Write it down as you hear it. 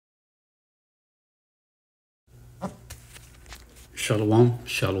Shalom,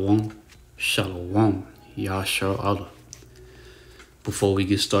 shalom, shalom, Yahshua Allah. Before we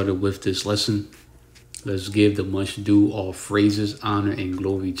get started with this lesson, let's give the much due all phrases, honor, and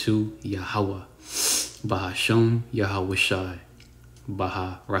glory to Yahawah, BAHASHAM, YAHAWAHSHI,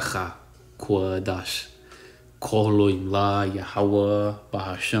 BARAK, QaDash Holy, Yahawah,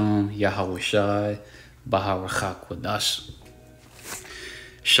 BAHASHAM, YAHAWASHI, BARAK, QaDash.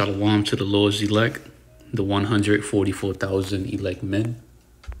 Shalom to the Lord's elect, the 144,000 elect men,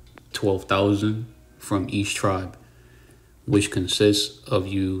 12,000 from each tribe, which consists of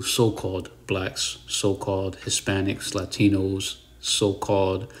you so-called blacks, so-called Hispanics, Latinos,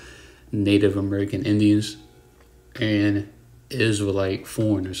 so-called Native American Indians, and Israelite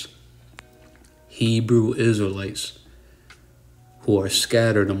foreigners, Hebrew Israelites, who are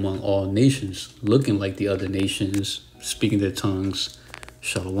scattered among all nations, looking like the other nations, speaking their tongues.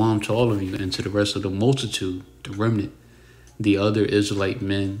 Shalom to all of you, and to the rest of the multitude, the remnant, the other Israelite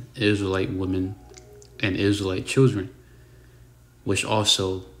men, Israelite women, and Israelite children, which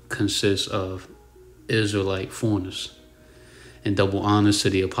also consists of Israelite foreigners. And double honors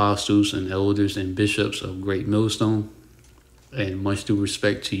to the apostles and elders and bishops of Great Millstone, and much due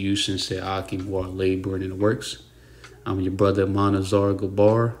respect to you, sincere Akim, who are laboring in the works. I'm your brother Manazar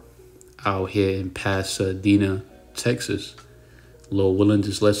Gabar, out here in Pasadena, Texas. Lord willing,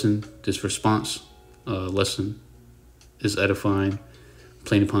 this lesson is edifying,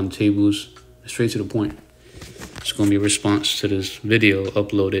 plain upon the tables, straight to the point. It's going to be a response to this video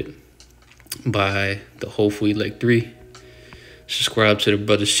uploaded by the Hopefully Elect 3. Subscribe to the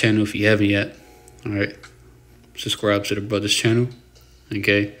brother's channel if you haven't yet. All right. Subscribe to the brother's channel.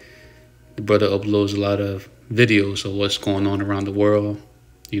 Okay. The brother uploads a lot of videos of what's going on around the world,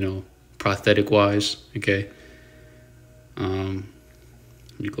 you know, prophetic wise. Okay.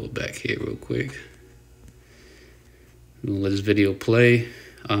 Let me go back here real quick. I'm gonna let this video play.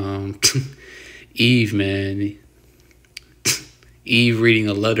 Eve, man. Eve reading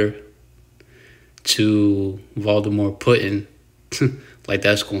a letter to Vladimir Putin. Like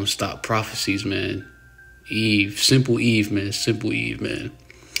that's gonna stop prophecies, man. Eve, simple Eve, man. Simple Eve, man.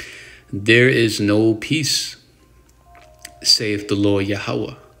 There is no peace, saith the Lord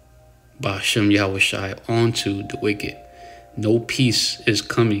Yahawah, BAHASHAM YAHAWASHI, onto the wicked. No peace is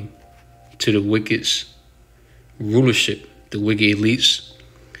coming to the wicked's rulership, the wicked elites,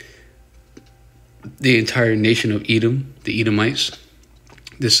 the entire nation of Edom, the Edomites,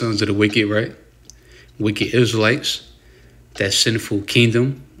 the sons of the wicked, right? Wicked Israelites, that sinful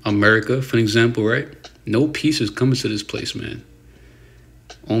kingdom, America, for example, right? No peace is coming to this place, man.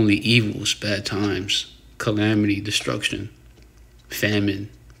 Only evils, bad times, calamity, destruction, famine,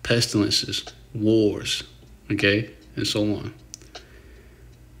 pestilences, wars, okay? And so on.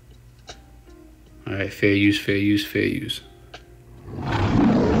 All right, fair use, fair use, fair use.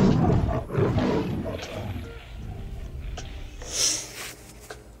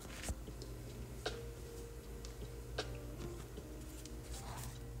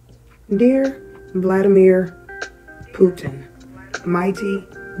 Dear Vladimir Putin, mighty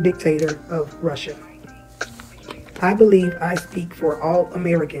dictator of Russia, I believe I speak for all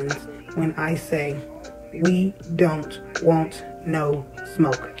Americans when I say we don't want no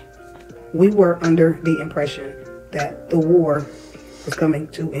smoke. We were under the impression that the war was coming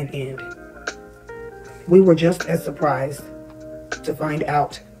to an end. We were just as surprised to find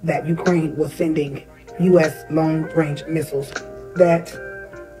out that Ukraine was sending U.S. long-range missiles that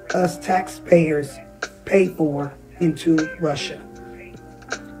us taxpayers pay for into Russia.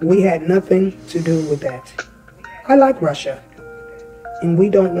 We had nothing to do with that. I like Russia, and we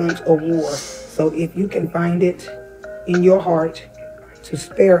don't want a war. So if you can find it in your heart to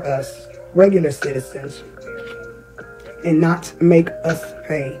spare us, regular citizens, and not make us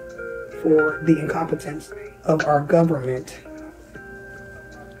pay for the incompetence of our government,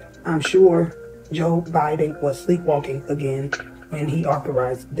 I'm sure Joe Biden was sleepwalking again when he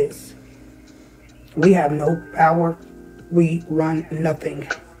authorized this. We have no power. We run nothing.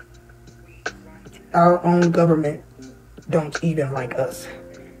 Our own government don't even like us.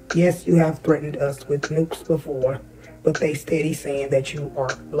 Yes, you have threatened us with nukes before, but they steady saying that you are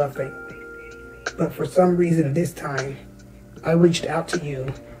bluffing. But for some reason this time, I reached out to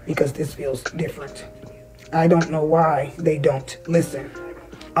you because this feels different. I don't know why they don't listen.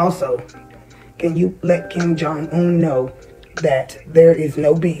 Also, can you let Kim Jong-un know that there is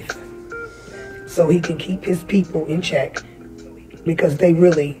no beef so he can keep his people in check, because this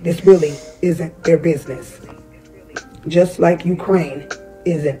really isn't their business. Just like Ukraine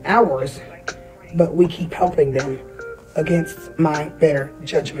isn't ours, but we keep helping them against my better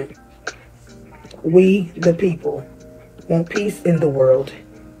judgment. We, the people, want peace in the world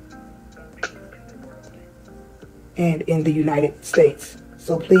and in the United States.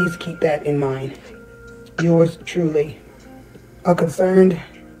 So please keep that in mind. Yours truly, a concerned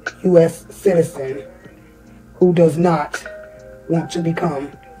U.S. citizen who does not want to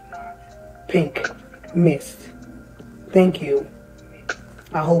become pink mist. Thank you.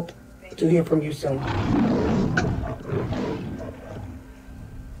 I hope to hear from you soon.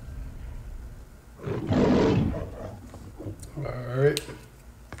 Alright.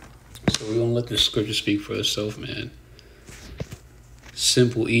 So we're gonna let the scripture speak for itself, man.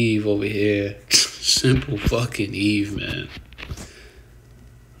 Simple Eve over here. Simple fucking Eve, man.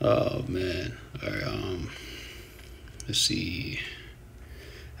 Oh man. Alright, let's see.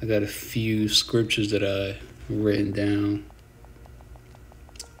 I got a few scriptures that I written down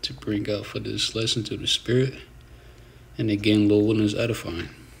to bring out for this lesson to the Spirit. And again, Lord willing, is edifying.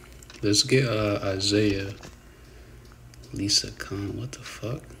 Let's get Isaiah. Lisa Khan, what the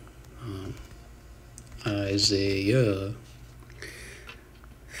fuck? Isaiah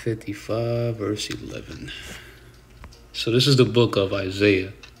 55 verse 11. So this is the book of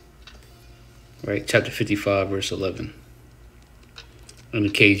Isaiah, right? Chapter 55 verse 11 in the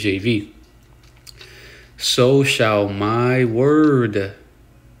KJV. So shall my word,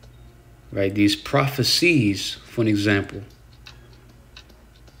 right? These prophecies, for an example,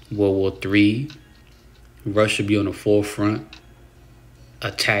 World War III, Russia be on the forefront,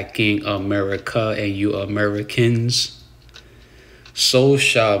 attacking America and you Americans. So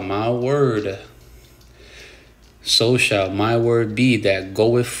shall my word be that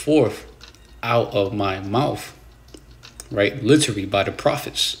goeth forth out of my mouth, right? Literally by the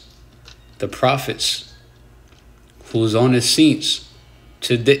prophets who's on the scenes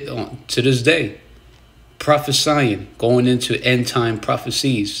to this day, prophesying, going into end time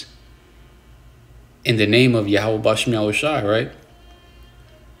prophecies in the name of YAHAWAHSHI, right?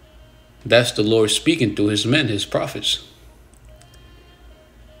 That's the Lord speaking through his men, his prophets.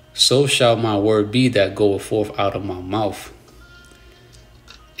 So shall my word be that goeth forth out of my mouth.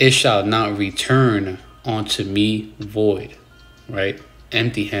 It shall not return unto me void, right?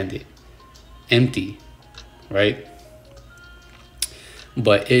 Empty-handed, empty, right?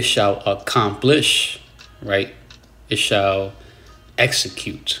 But it shall accomplish, right? It shall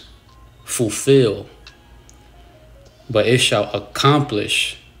execute, fulfill, but it shall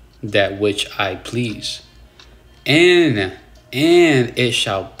accomplish that which I please, and it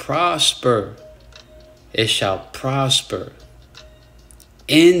shall prosper. It shall prosper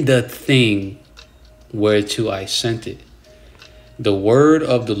in the thing whereto I sent it. The word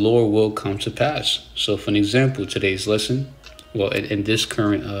of the Lord will come to pass. So, for an example, today's lesson, well, in this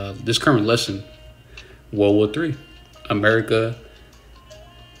current lesson, World War III, America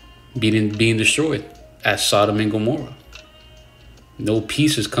being destroyed as Sodom and Gomorrah. No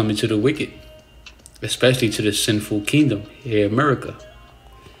peace is coming to the wicked, especially to the sinful kingdom here in America.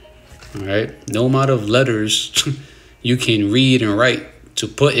 All right. No amount of letters you can read and write to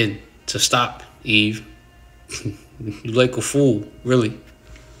put in to stop, Eve. You like a fool, really.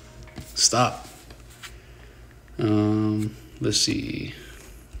 Stop. Let's see.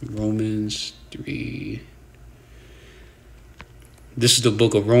 Romans 3. This is the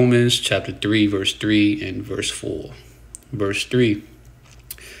book of Romans, chapter 3, verse 3 and verse 4. Verse 3.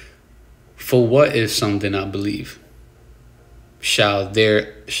 For what is something I believe? Shall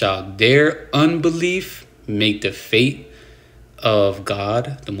their unbelief make the fate of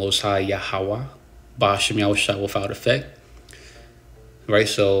God, the Most High Yahawah, BAHASHAM YAHWAHSHI, without effect? Right,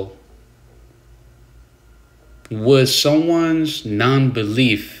 so would someone's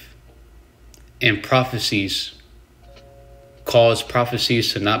non-belief in prophecies cause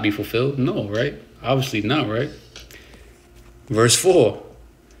prophecies to not be fulfilled? No, right? Obviously not, right? Verse 4.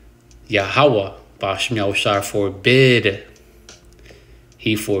 Yahawah, BAHASHAM YAHWAHSHI, forbid.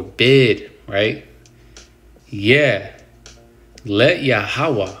 He forbid, right? Yeah. Let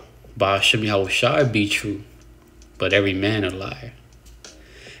Yahawah, BAHASHAM YAHWAHSHI, be true, but every man a liar.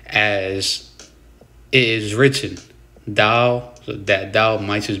 As it is written, that thou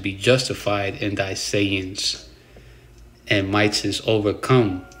mightest be justified in thy sayings, and mightest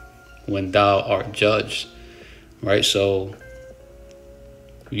overcome when thou art judged. Right? So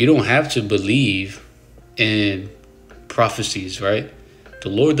you don't have to believe in prophecies, right? The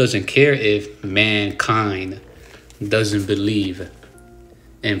Lord doesn't care if mankind doesn't believe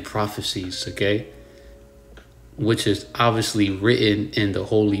in prophecies, okay? Which is obviously written in the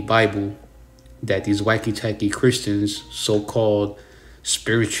Holy Bible that these wacky-tacky Christians, so-called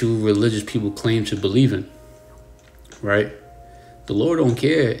spiritual religious people, claim to believe in, right? The Lord don't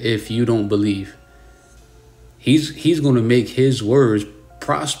care if you don't believe. He's going to make his words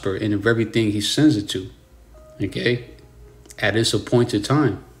prosper in everything he sends it to. Okay? At its appointed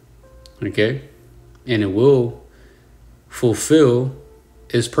time. Okay? And it will fulfill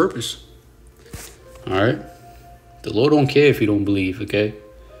its purpose. All right? The Lord don't care if you don't believe, okay?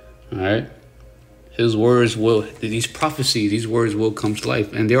 All right? His words will, these prophecies, these words will come to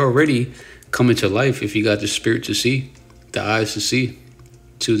life. And they're already coming to life if you got the spirit to see, the eyes to see,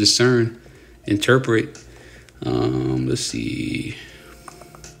 to discern, interpret. Let's see.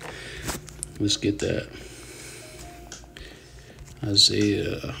 Let's get that.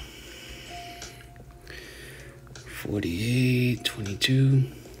 Isaiah 48:22.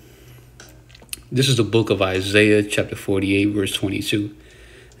 This is the book of Isaiah, chapter 48, verse 22.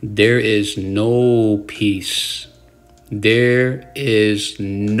 There is no peace. There is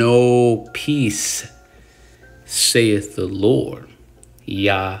no peace, saith the Lord,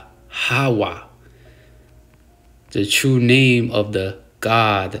 YAHAWAH. The true name of the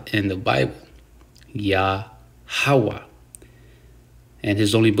God in the Bible, YAHAWAH. And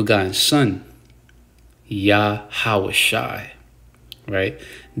his only begotten son, YAHAWASHI. Right?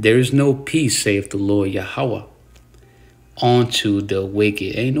 There is no peace, saith the Lord Yahweh, unto the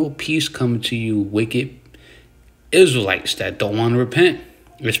wicked. Ain't no peace coming to you, wicked Israelites that don't want to repent.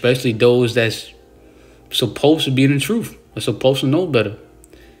 Especially those that's supposed to be in the truth. Are supposed to know better.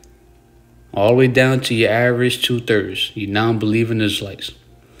 All the way down to your average 2/3. You non-believing Israelites.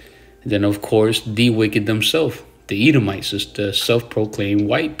 And then, of course, the wicked themselves. The Edomites is the self-proclaimed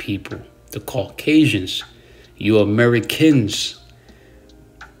white people. The Caucasians. You Americans.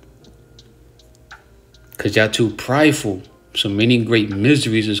 Because y'all too prideful. So many great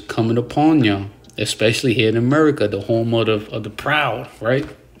miseries is coming upon y'all. Especially here in America, the home of the proud, right?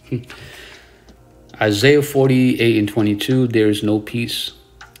 Isaiah 48:22, there is no peace,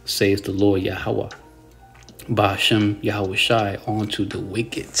 says the Lord Yahweh. BAHASHAM YAHAWASHI unto the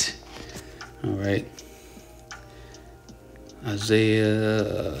wicked. All right.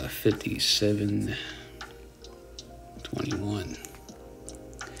 Isaiah 57:21.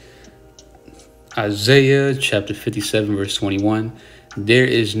 Isaiah chapter 57, verse 21. There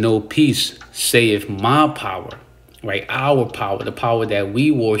is no peace, saith my power. Right? Our power, the power that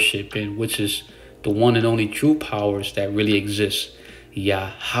we worship in, which is the one and only true powers that really exist.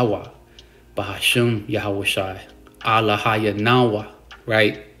 Yahawah. BAHASHAM YAHAWASHI. AHLA HAYA NAWA.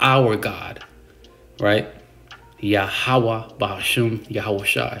 Right? Our God. Right? YAHAWAH BAHASHAM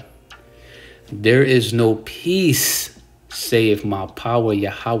YAHAWASHI. There is no peace, saith my power,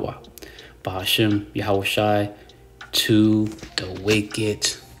 Yahweh. BAHASHAM YAHAWASHI to the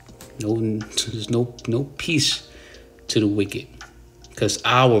wicked. There's no peace to the wicked. Because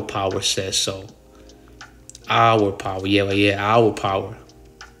our power says so. Our power, our power.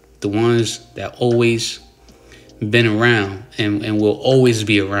 The ones that always been around and will always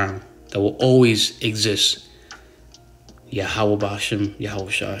be around. That will always exist. Yahawah BAHASHAM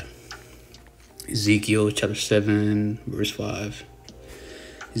YAHAWASHI. Ezekiel chapter 7, verse 5.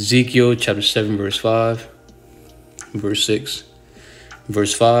 Ezekiel chapter 7, verse 5. Verse 6.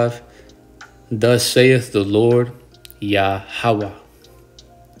 Verse 5. Thus saith the Lord Yahawah.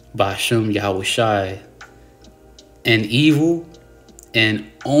 BAHASHAM YAHAWASHI. And evil and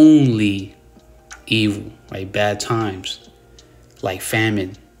only evil. Like bad times. Like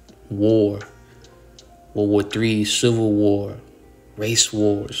famine. War. World War III, Civil War, race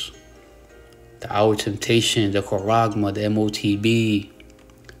wars, the Hour of Temptation, the Charagma, the MOTB,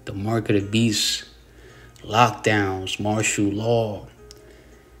 the Mark of the Beast, lockdowns, martial law,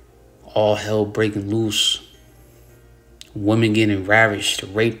 all hell breaking loose, women getting ravished,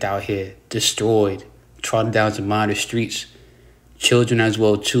 raped out here, destroyed, trodden down to minor streets, children as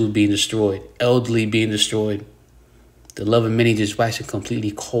well too being destroyed, elderly being destroyed, the love of many just waxing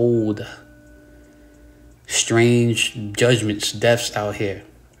completely cold. Strange judgments, deaths out here.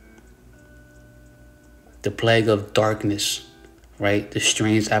 The plague of darkness, right? The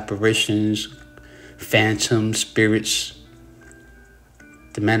strange apparitions, phantom spirits.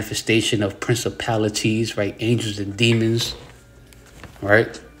 The manifestation of principalities, right? Angels and demons,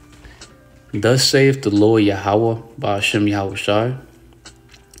 right? Thus saith the Lord Yahweh, BAHASHAM YAHAWASHI.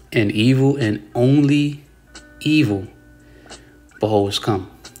 And evil and only evil, behold, is come.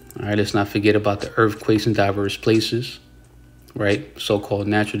 All right, let's not forget about the earthquakes in diverse places, right? So-called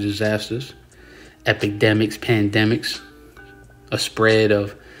natural disasters, epidemics, pandemics, a spread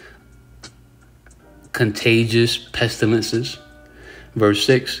of contagious pestilences. Verse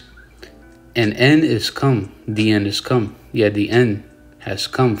 6, an end is come, the end is come. Yeah, the end has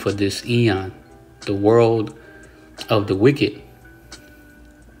come for this eon, the world of the wicked,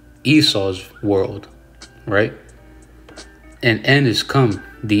 Esau's world, right? An end is come,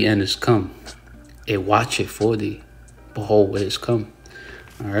 the end is come. Watch it for thee. Behold, it is come.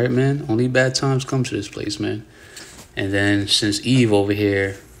 All right, man. Only bad times come to this place, man. And then since Eve over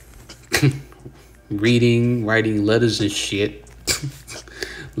here reading, writing letters and shit.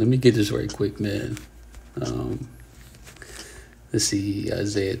 Let me get this right quick, man. Let's see,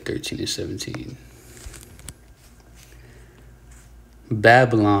 Isaiah 13 and 17.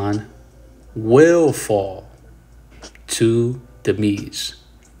 Babylon will fall to the Medes.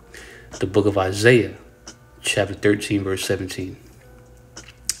 The book of Isaiah, chapter 13, verse 17.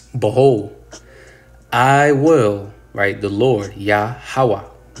 Behold, I will, right, the Lord, YAHAWAH,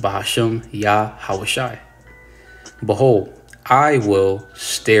 BAHASHAM, YAHAWASHI. Behold, I will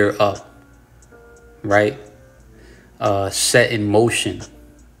stir up, right, set in motion,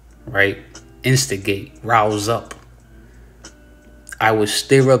 right, instigate, rouse up. I will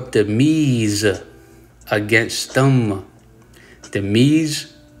stir up the Medes against them. The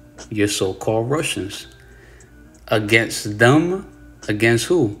Medes, your so-called Russians. Against them, against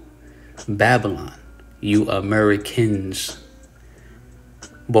who? Babylon, you Americans.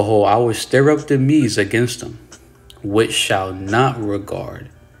 Behold, I will stir up the Medes against them, which shall not regard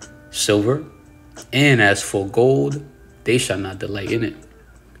silver, and as for gold, they shall not delight in it.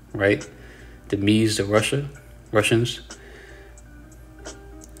 Right? The Medes, the Russians.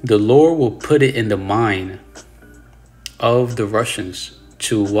 The Lord will put it in the mind of the Russians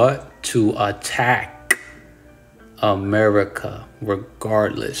to what? To attack America,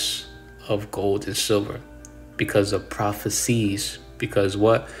 regardless of gold and silver, because of prophecies. Because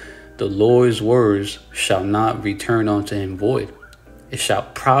what? The Lord's words shall not return unto him void. It shall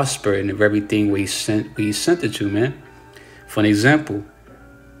prosper in the very thing we sent it to, man. For an example,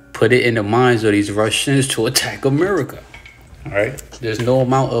 put it in the minds of these Russians to attack America. All right. There's no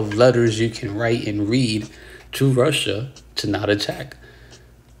amount of letters you can write and read to Russia to not attack.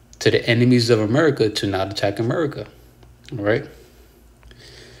 To the enemies of America to not attack America. All right.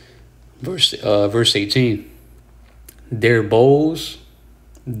 Verse 18. Their bows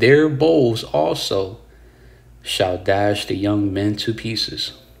also shall dash the young men to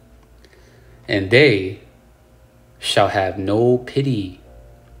pieces, and they shall have no pity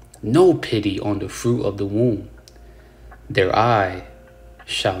on the fruit of the womb. Their eye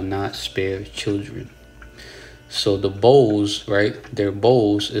shall not spare children. So the bows, right? Their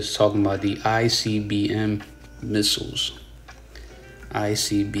bows is talking about the ICBM missiles.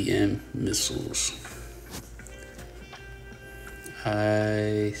 ICBM missiles.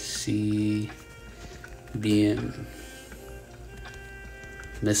 ICBM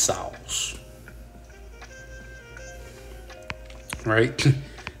missiles. Right?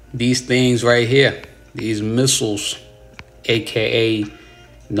 These things right here. These missiles, aka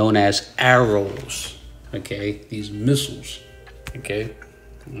known as arrows. Okay, these missiles. Okay,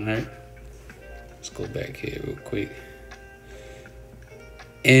 all right. Let's go back here real quick.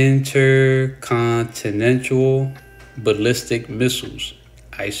 Intercontinental ballistic missiles,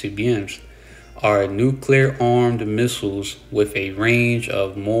 ICBMs, are nuclear-armed missiles with a range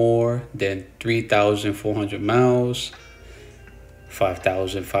of more than 3,400 miles,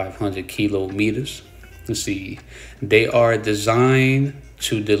 5,500 kilometers. Let's see. They are designed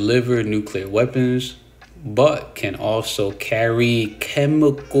to deliver nuclear weapons, but can also carry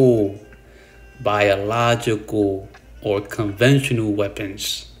chemical, biological, or conventional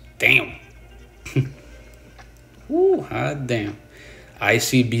weapons. Damn. Ooh, hot damn.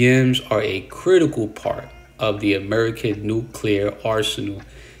 ICBMs are a critical part of the American nuclear arsenal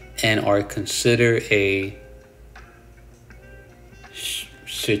and are considered a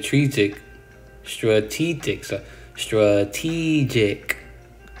strategic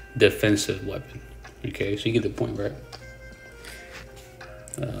defensive weapon. Okay, so you get the point, right?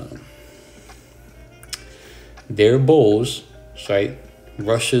 Their bows, right?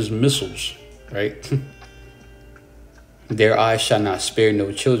 Russia's missiles, right? Their eyes shall not spare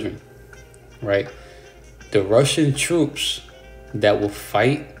no children, right? The Russian troops that will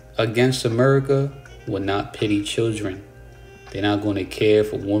fight against America will not pity children. They're not going to care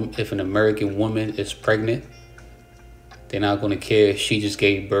if an American woman is pregnant. They're not going to care if she just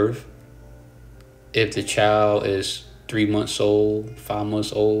gave birth. If the child is 3 months old, 5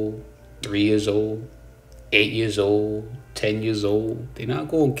 months old, 3 years old, 8 years old, 10 years old, they're not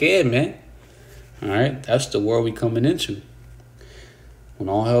going to care, man. All right, that's the world we coming into. When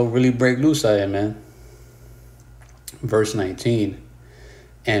all hell really break loose out here, man. Verse 19.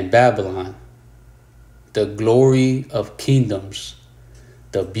 And Babylon, the glory of kingdoms,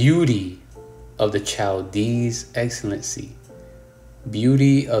 the beauty of the Chaldees' excellency,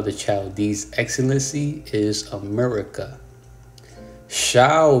 Beauty of the Chaldees' excellency is America.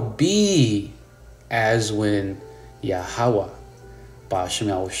 Shall be as when Yahawah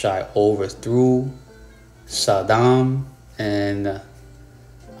BAHASHAM overthrew Saddam and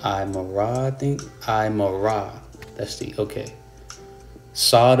Ghomorrah. That's the, okay.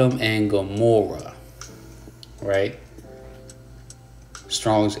 Sodom and Gomorrah, right?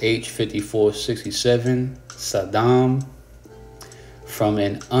 Strong's H5467, Saddam, from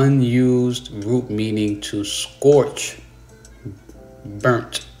an unused root meaning to scorch,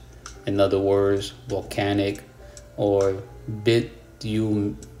 burnt. In other words, volcanic or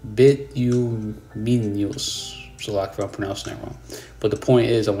bituminous. So like if I'm pronouncing that wrong. But the point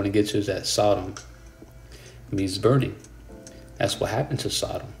is I want to get to is that Sodom means burning. That's what happened to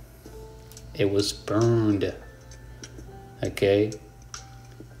Sodom. It was burned. Okay.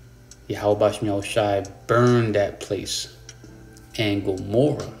 YAHAWAHSHI burned that place. And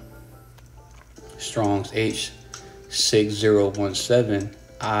Gomorrah. Strong's H6017,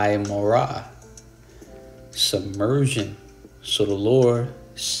 Ghomorrah. Submersion. So the Lord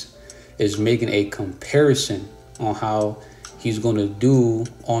is making a comparison on how he's going to do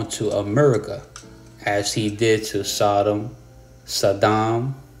onto America as he did to Sodom,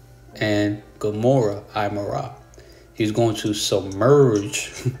 Saddam, and Gomorrah, Ghomorrah. He's going to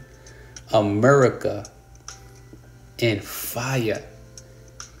submerge America in fire.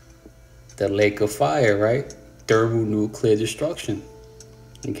 The lake of fire, right? Thermonuclear destruction.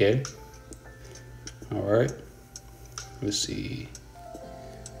 Okay. All right. Let's see.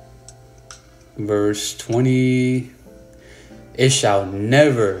 Verse 20. It shall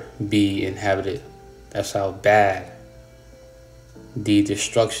never be inhabited. That's how bad the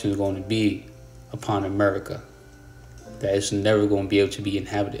destruction is going to be upon America. That it's never going to be able to be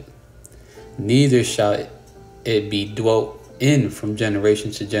inhabited. Neither shall it be dwelt in from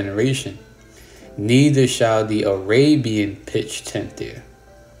generation to generation. Neither shall the Arabian pitch tent there.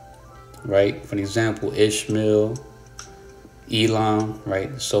 Right? For example, Ishmael, Elam,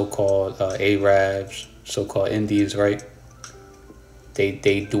 right? So-called Arabs, so-called Indians, right?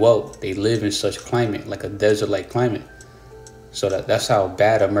 They dwelt, they live in such climate, like a desert-like climate. So that's how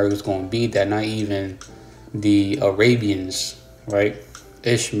bad America's going to be, that not even the Arabians, right?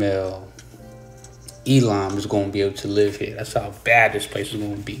 Ishmael, Elam is going to be able to live here. That's how bad this place is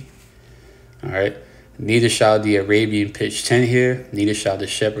going to be. All right. Neither shall the Arabian pitch tent here, neither shall the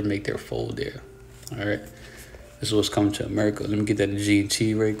shepherd make their fold there. All right. This is what's coming to America. Let me get that in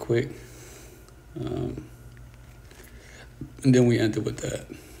G&T right quick. And then we enter with that.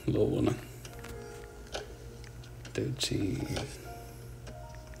 Lord willing. 13.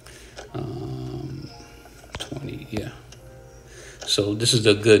 20. Yeah. So this is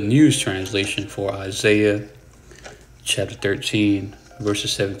the Good News translation for Isaiah chapter 13,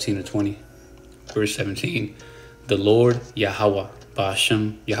 verses 17 to 20. Verse 17, the Lord Yahawah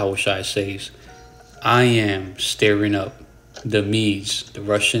BAHASHAM YAHAWASHI says, I am stirring up the Medes, the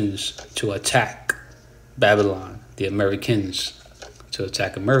Russians, to attack Babylon, the Americans, to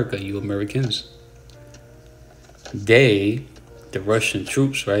attack America, you Americans. They, the Russian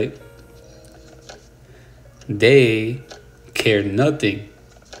troops, right? They care nothing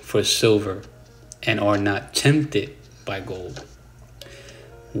for silver and are not tempted by gold.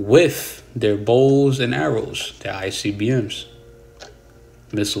 With their bows and arrows, their ICBMs,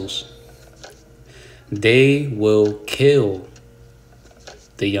 missiles, they will kill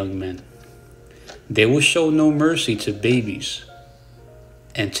the young men. They will show no mercy to babies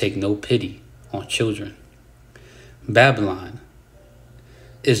and take no pity on children. Babylon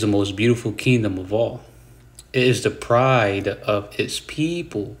is the most beautiful kingdom of all. It is the pride of its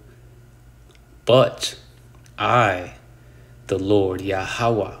people. But I, the Lord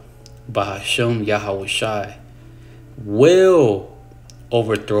Yahawah BAHASHAM YAHAWASHI, will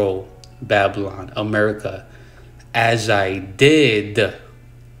overthrow Babylon, America, as I did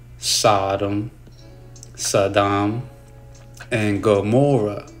Sodom, Saddam, and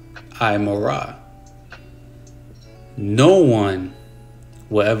Gomorrah, Ghomorrah. No one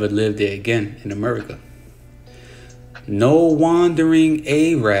will ever live there again in America. No wandering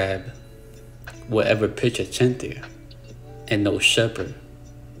Arab will ever pitch a tent there, and no shepherd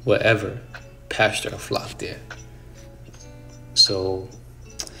will ever pasture a flock there. So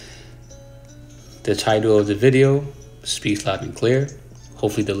the title of the video speaks loud and clear.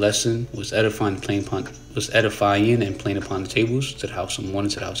 Hopefully the lesson was edifying and plain upon the tables, to the house of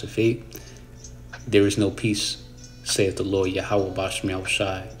mourning, to the house of faith. There is no peace, saith the Lord Yahawah BAHASHAM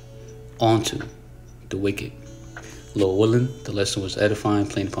YAHAWASHI, unto the wicked. Lord willing, the lesson was edifying,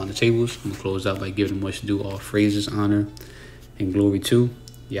 plain upon the tables. I'm going to close out by giving much due all phrases, honor, And glory to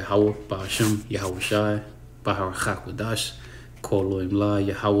Yahawah, BAHASHAM, YAHAWASHI, BARAK HAQADASH,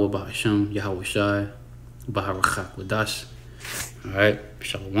 Yahawah, BAHASHAM, YAHAWASHI, BARAK HAQADASH. All right,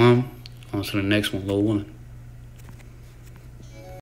 shalom. On to the next one, Lord willing.